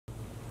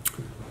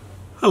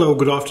Hello,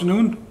 good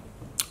afternoon.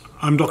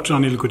 I'm Dr.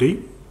 Anil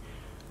Gudi.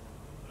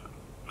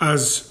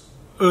 As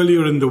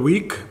earlier in the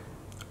week,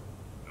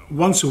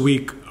 once a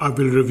week I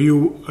will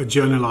review a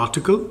journal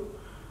article,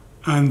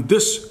 and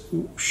this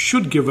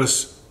should give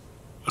us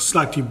a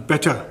slightly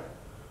better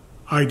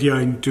idea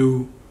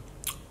into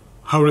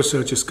how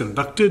research is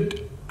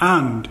conducted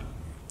and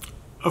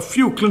a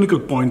few clinical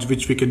points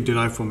which we can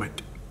derive from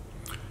it.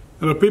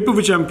 The paper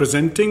which I'm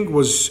presenting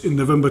was in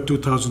November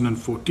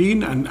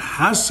 2014 and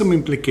has some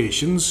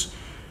implications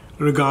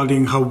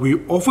regarding how we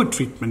offer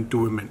treatment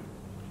to women.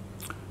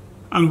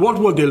 And what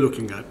were they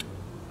looking at?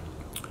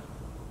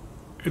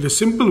 The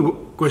simple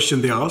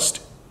question they asked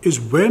is,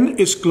 when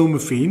is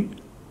clomiphene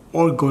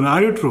or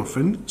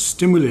gonadotrophin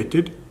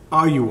stimulated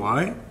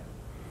IUI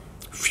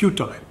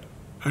futile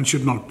and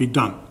should not be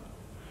done?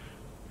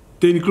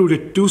 They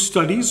included two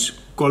studies,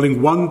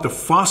 calling one the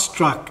fast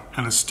track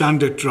and a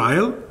standard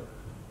trial,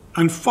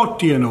 and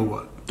 40 and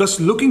over,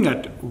 thus looking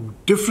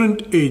at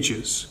different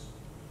ages,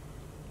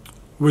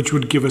 which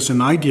would give us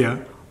an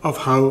idea of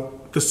how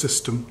the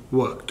system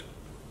worked.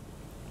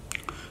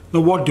 Now,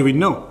 what do we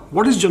know?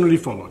 What is generally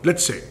followed?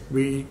 Let's say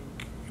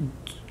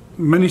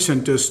many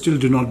centers still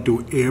do not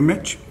do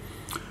AMH,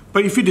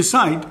 but if you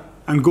decide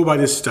and go by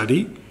this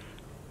study,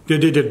 they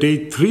did a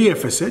day 3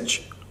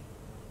 FSH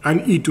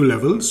and E2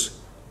 levels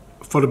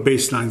for a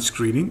baseline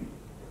screening.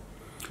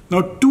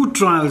 Now, two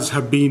trials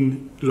have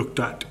been looked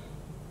at,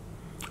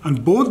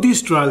 and both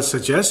these trials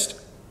suggest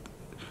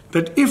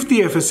that if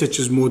the FSH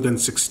is more than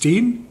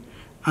 16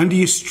 and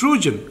the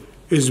estrogen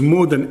is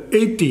more than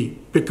 80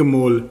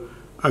 picomole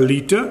a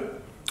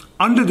liter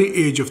under the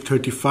age of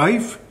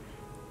 35,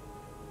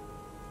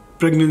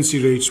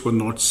 pregnancy rates were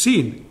not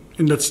seen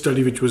in that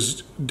study which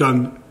was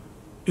done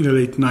in the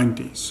late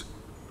 90s.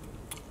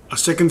 A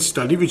second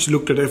study which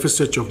looked at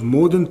FSH of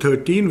more than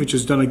 13, which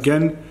was done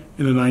again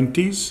in the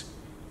 90s,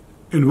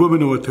 in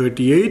women over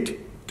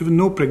 38, there were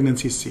no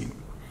pregnancies seen.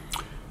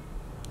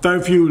 Now,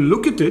 if you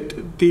look at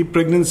it, the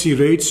pregnancy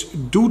rates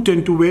do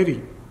tend to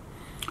vary.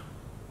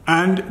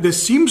 And there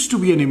seems to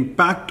be an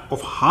impact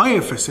of high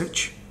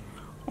FSH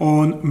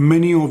on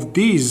many of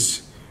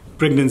these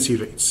pregnancy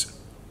rates.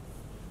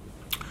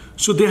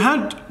 So they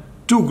had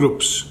two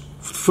groups.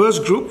 The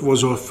first group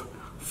was of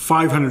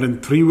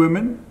 503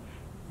 women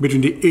between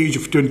the age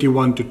of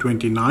 21 to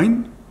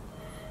 29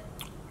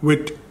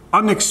 with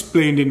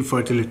unexplained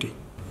infertility.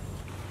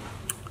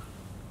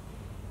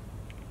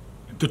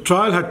 The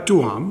trial had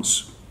two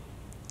arms.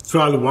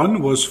 Trial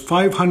 1 was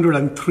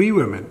 503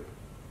 women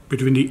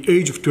between the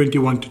age of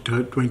 21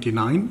 to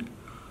 29,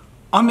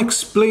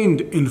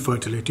 unexplained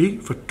infertility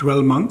for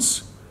 12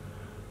 months,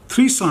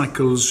 3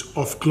 cycles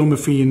of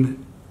clomiphene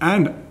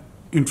and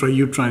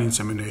intrauterine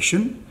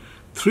insemination,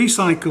 3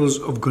 cycles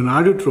of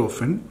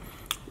gonadotrophin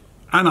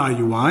and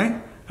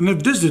IUI, and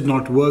if this did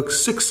not work,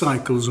 6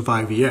 cycles of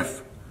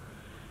IVF.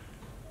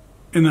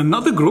 In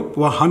another group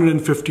were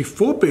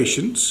 154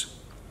 patients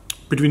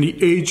between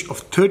the age of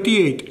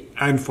 38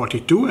 and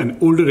 42, an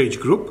older age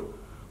group,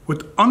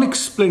 with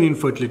unexplained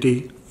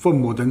infertility for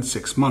more than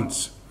 6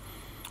 months.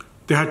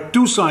 They had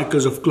 2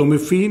 cycles of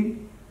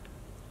clomiphene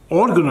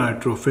or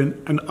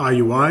gonadotrophin and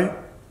IUI,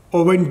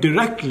 or went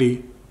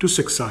directly to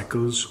 6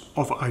 cycles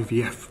of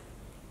IVF.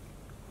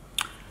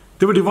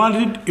 They were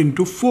divided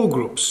into 4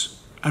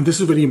 groups, and this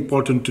is very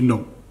important to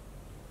know.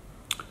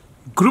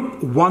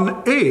 Group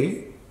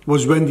 1A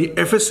was when the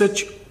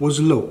FSH was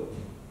low,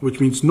 which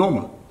means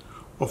normal,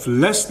 of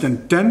less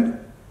than 10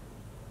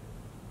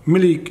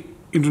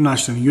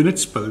 milli-international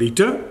units per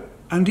liter,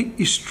 and the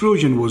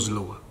estrogen was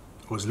lower.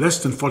 It was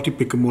less than 40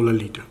 picomolar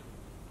liter.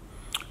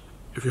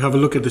 If you have a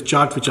look at the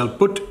chart which I'll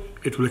put,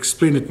 it will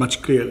explain it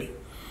much clearly.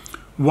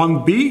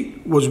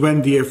 1B was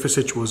when the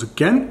FSH was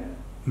again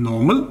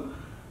normal,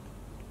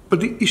 but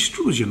the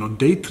estrogen on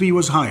day 3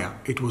 was higher.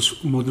 It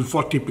was more than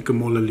 40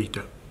 picomolar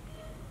liter.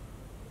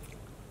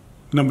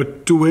 Number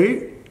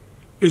 2A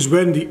is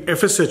when the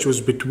FSH was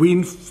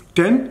between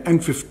 10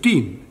 and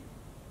 15,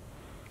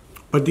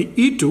 but the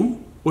E2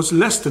 was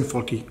less than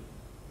 40.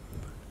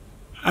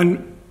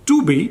 And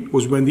 2B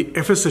was when the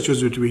FSH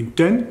was between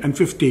 10 and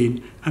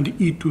 15 and the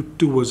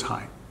E2 was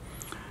high.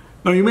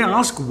 Now you may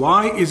ask,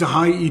 why is a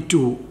high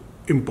E2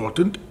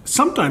 important?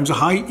 Sometimes a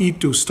high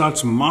E2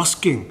 starts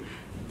masking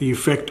the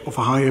effect of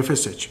a high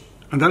FSH.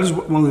 And that is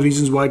one of the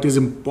reasons why it is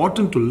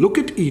important to look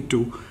at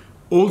E2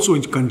 also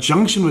in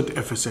conjunction with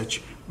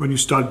FSH when you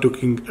start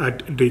looking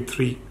at day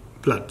 3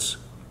 bloods.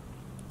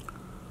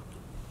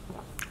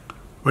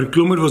 When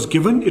Clomid was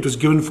given, it was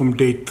given from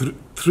day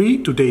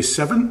 3 to day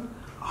 7,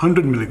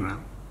 100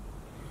 milligram.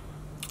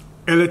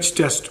 LH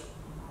test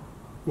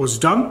was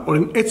done, or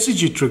an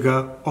HCG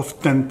trigger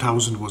of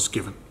 10,000 was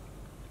given.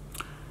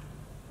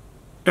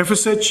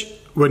 FSH,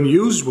 when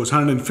used, was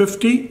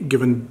 150,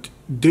 given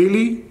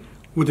daily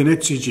with an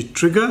HCG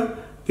trigger.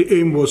 The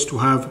aim was to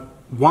have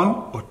 1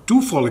 or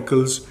 2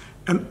 follicles,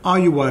 and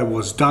IUI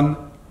was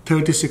done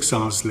 36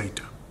 hours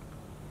later.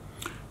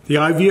 The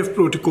IVF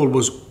protocol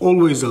was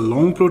always a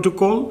long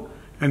protocol,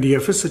 and the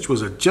FSH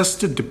was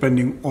adjusted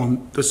depending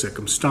on the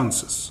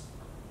circumstances.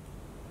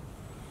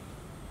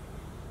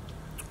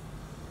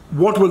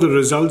 what were the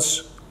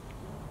results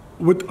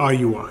with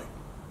IUI,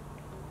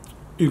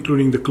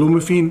 including the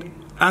clomiphene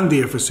and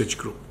the FSH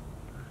group.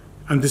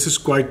 And this is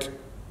quite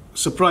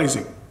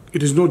surprising.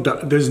 There's no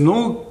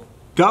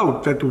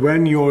doubt that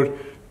when your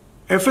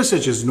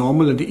FSH is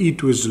normal and the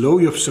E2 is low,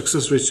 your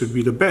success rate should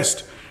be the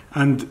best.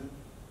 And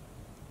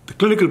the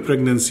clinical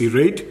pregnancy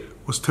rate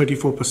was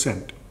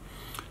 34%.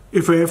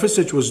 If a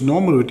FSH was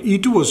normal but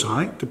E2 was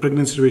high, the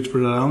pregnancy rate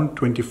was around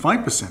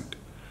 25%.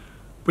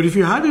 But if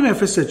you had an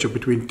FSH of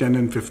between 10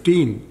 and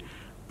 15,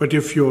 but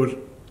if your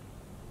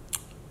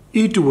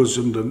E2 was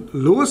on the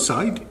lower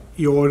side,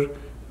 your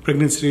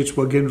pregnancy rates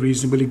were again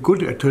reasonably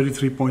good at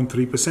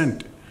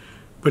 33.3%.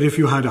 But if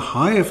you had a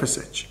high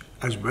FSH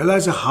as well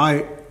as a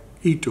high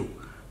E2,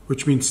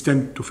 which means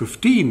 10 to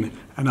 15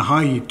 and a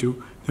high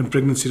E2, then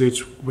pregnancy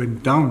rates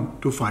went down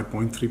to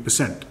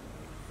 5.3%.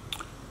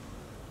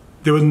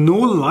 There were no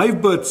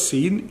live births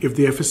seen if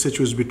the FSH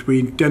was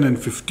between 10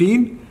 and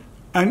 15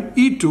 and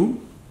E2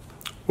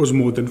 was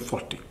more than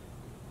 40.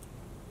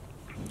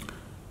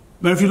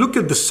 Now if you look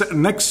at the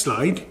next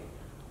slide,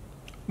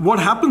 what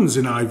happens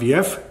in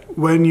IVF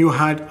when you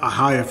had a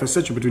high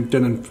FSH between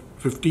 10 and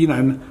 15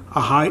 and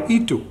a high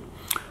E2?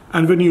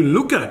 And when you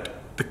look at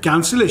the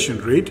cancellation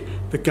rate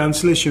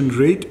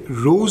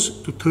rose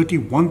to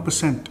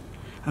 31%.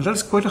 And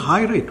that's quite a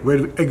high rate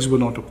where eggs were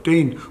not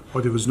obtained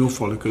or there was no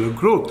follicular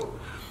growth.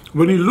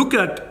 When you look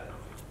at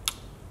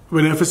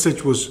when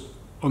FSH was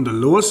on the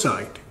lower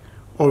side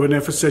or when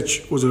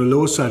FSH was on the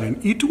lower side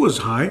and E2 was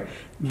high,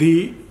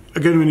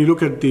 again when you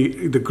look at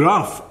the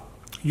graph,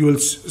 you will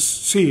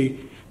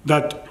see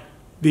that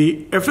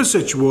the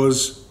FSH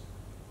was,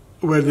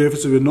 where the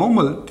FSH was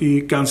normal,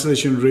 the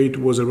cancellation rate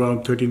was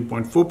around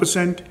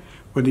 13.4%.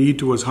 When the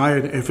E2 was higher,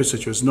 the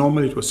FSH was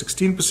normal, it was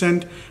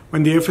 16%.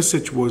 When the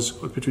FSH was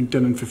between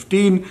 10 and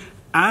 15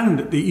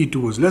 and the E2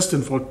 was less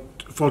than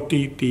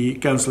 40, the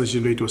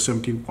cancellation rate was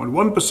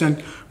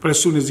 17.1%. But as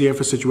soon as the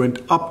FSH went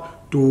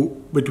up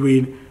to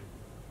between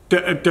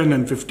 10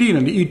 and 15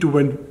 and the E2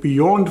 went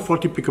beyond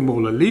 40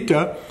 picomolar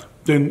liter,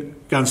 then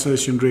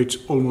cancellation rates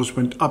almost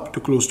went up to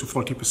close to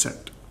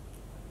 40%.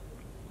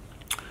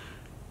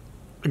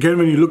 Again,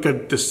 when you look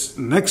at this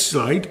next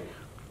slide,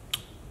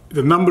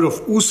 the number of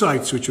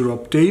oocytes which were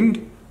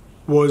obtained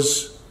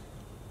was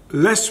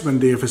less when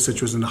the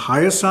FSH was on the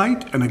higher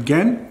side, and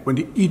again when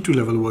the E2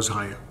 level was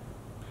higher.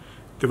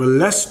 There were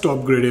less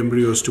top grade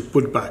embryos to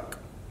put back.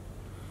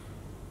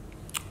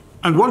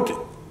 And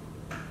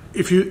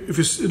if you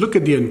look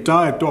at the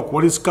entire talk,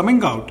 what is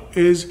coming out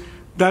is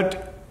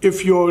that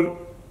if your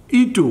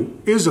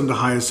E2 is on the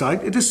higher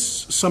side, it is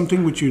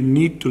something which you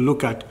need to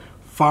look at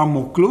far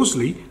more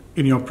closely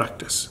in your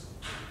practice.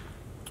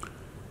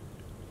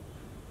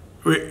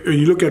 When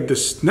you look at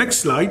this next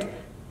slide,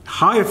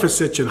 high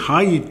FSH and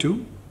high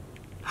E2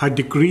 had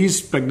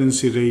decreased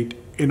pregnancy rate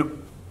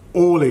in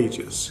all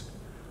ages.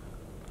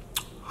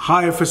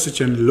 High FSH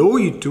and low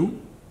E2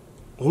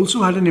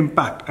 also had an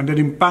impact, and that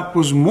impact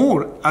was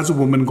more as a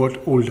woman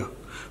got older,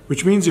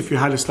 which means if you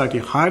had a slightly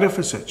higher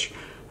FSH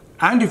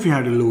and if you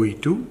had a low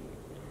E2,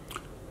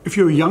 if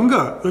you're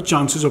younger, your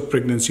chances of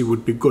pregnancy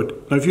would be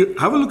good. Now, if you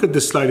have a look at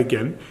this slide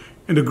again,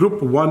 in the group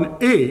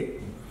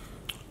 1A,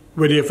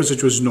 where the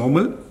FSH was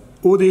normal,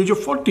 over the age of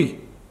 40,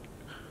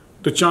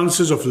 the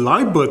chances of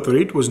live birth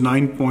rate was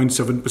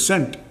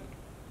 9.7%.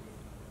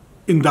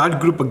 In that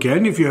group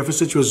again, if your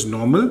FSH was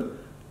normal,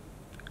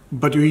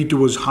 but your E2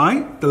 was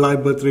high, the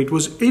live birth rate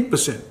was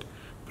 8%.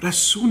 But as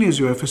soon as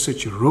your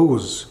FSH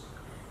rose,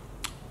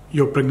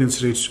 your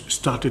pregnancy rates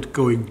started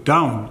going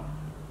down.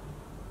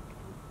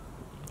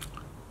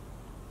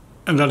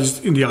 And that is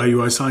in the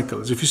IUI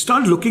cycles. If you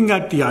start looking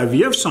at the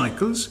IVF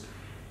cycles,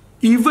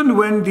 even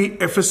when the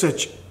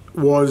FSH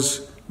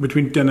was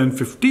between 10 and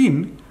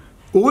 15,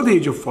 over the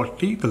age of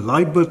 40, the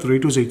live birth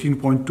rate was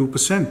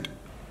 18.2%.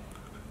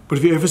 But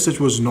if your FSH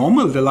was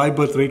normal, the live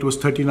birth rate was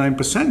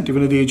 39%,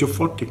 even at the age of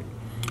 40.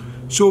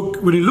 So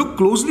when you look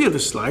closely at the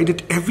slide,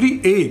 at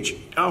every age,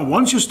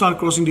 once you start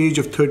crossing the age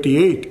of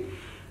 38,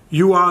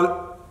 you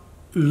are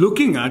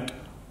looking at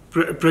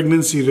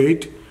pregnancy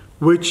rate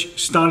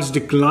which starts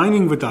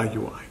declining with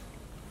IUI.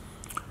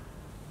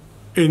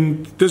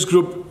 In this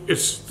group,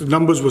 the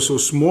numbers were so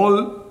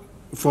small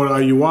for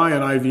IUI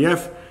and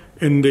IVF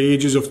in the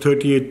ages of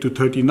 38 to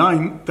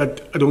 39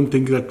 that I don't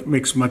think that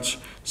makes much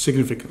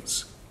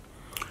significance.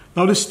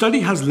 Now, this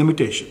study has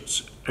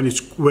limitations, and it's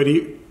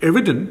very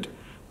evident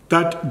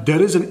that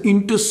there is an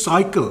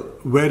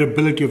intercycle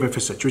variability of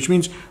FSH, which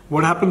means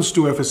what happens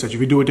to FSH if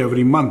we do it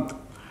every month.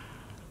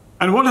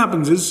 And what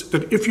happens is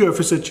that if your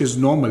FSH is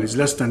normal, is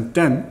less than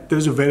 10, there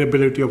is a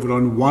variability of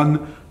around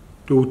 1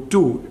 to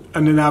 2,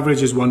 and an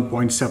average is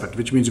 1.7,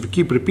 which means if you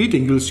keep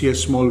repeating, you'll see a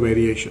small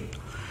variation.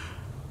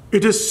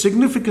 It is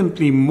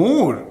significantly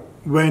more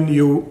when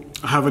you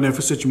have an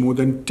FSH more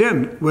than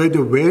 10, where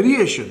the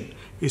variation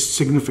is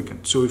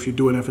significant. So if you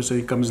do an FSH,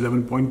 it comes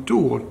 11.2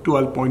 or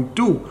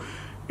 12.2,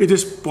 it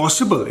is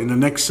possible in the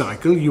next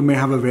cycle you may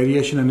have a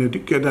variation, and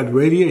that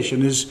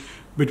variation is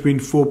between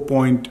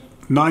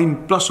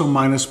 4.9 plus or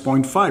minus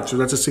 0.5, so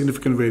that's a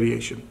significant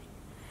variation.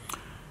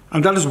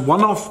 And that is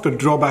one of the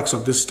drawbacks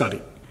of this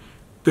study.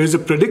 There is a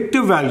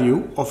predictive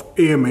value of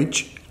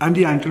AMH and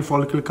the antral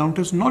follicle count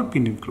has not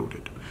been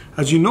included.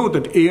 As you know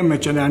that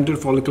AMH and antral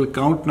follicle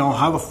count now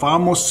have a far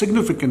more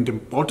significant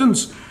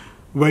importance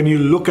when you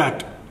look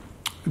at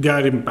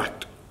their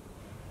impact.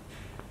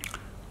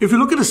 If you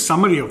look at a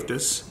summary of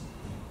this,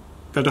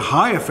 that a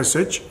high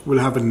FSH will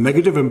have a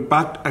negative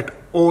impact at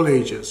all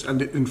ages,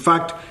 and in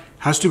fact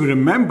has to be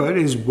remembered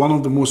is one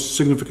of the most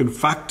significant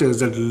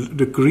factors that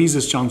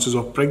decreases chances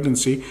of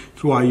pregnancy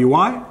through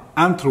IUI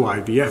and through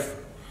IVF.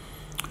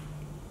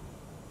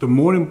 The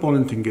more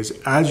important thing is,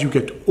 as you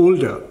get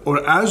older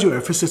or as your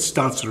FSH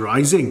starts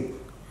rising,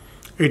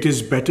 it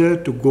is better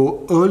to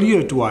go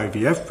earlier to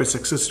IVF where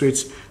success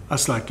rates are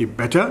slightly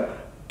better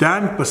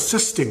than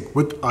persisting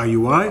with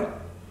IUI,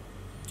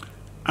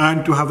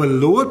 and to have a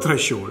lower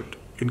threshold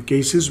in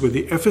cases where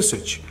the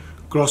FSH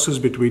crosses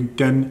between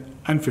 10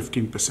 and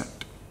 15%.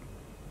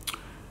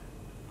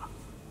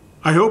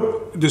 I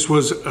hope this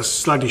was a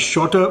slightly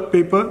shorter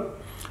paper,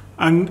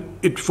 and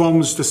it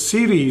forms the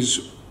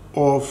series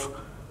of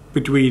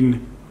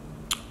between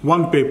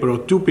one paper or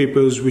two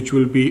papers which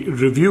will be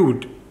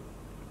reviewed,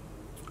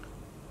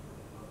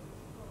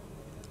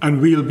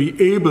 and we'll be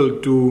able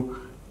to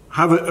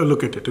have a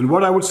look at it. And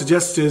what I would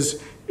suggest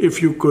is, if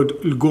you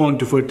could go on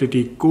to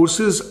fertility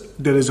courses,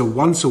 there is a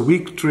once a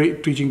week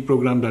teaching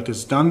program that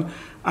is done,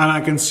 and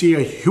I can see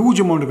a huge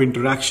amount of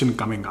interaction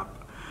coming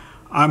up.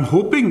 I'm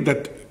hoping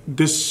that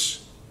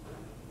this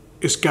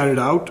is carried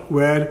out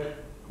where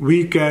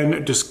we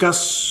can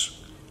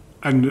discuss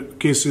and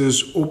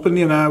cases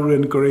openly, and I will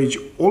encourage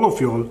all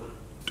of you all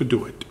to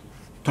do it.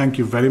 Thank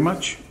you very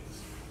much.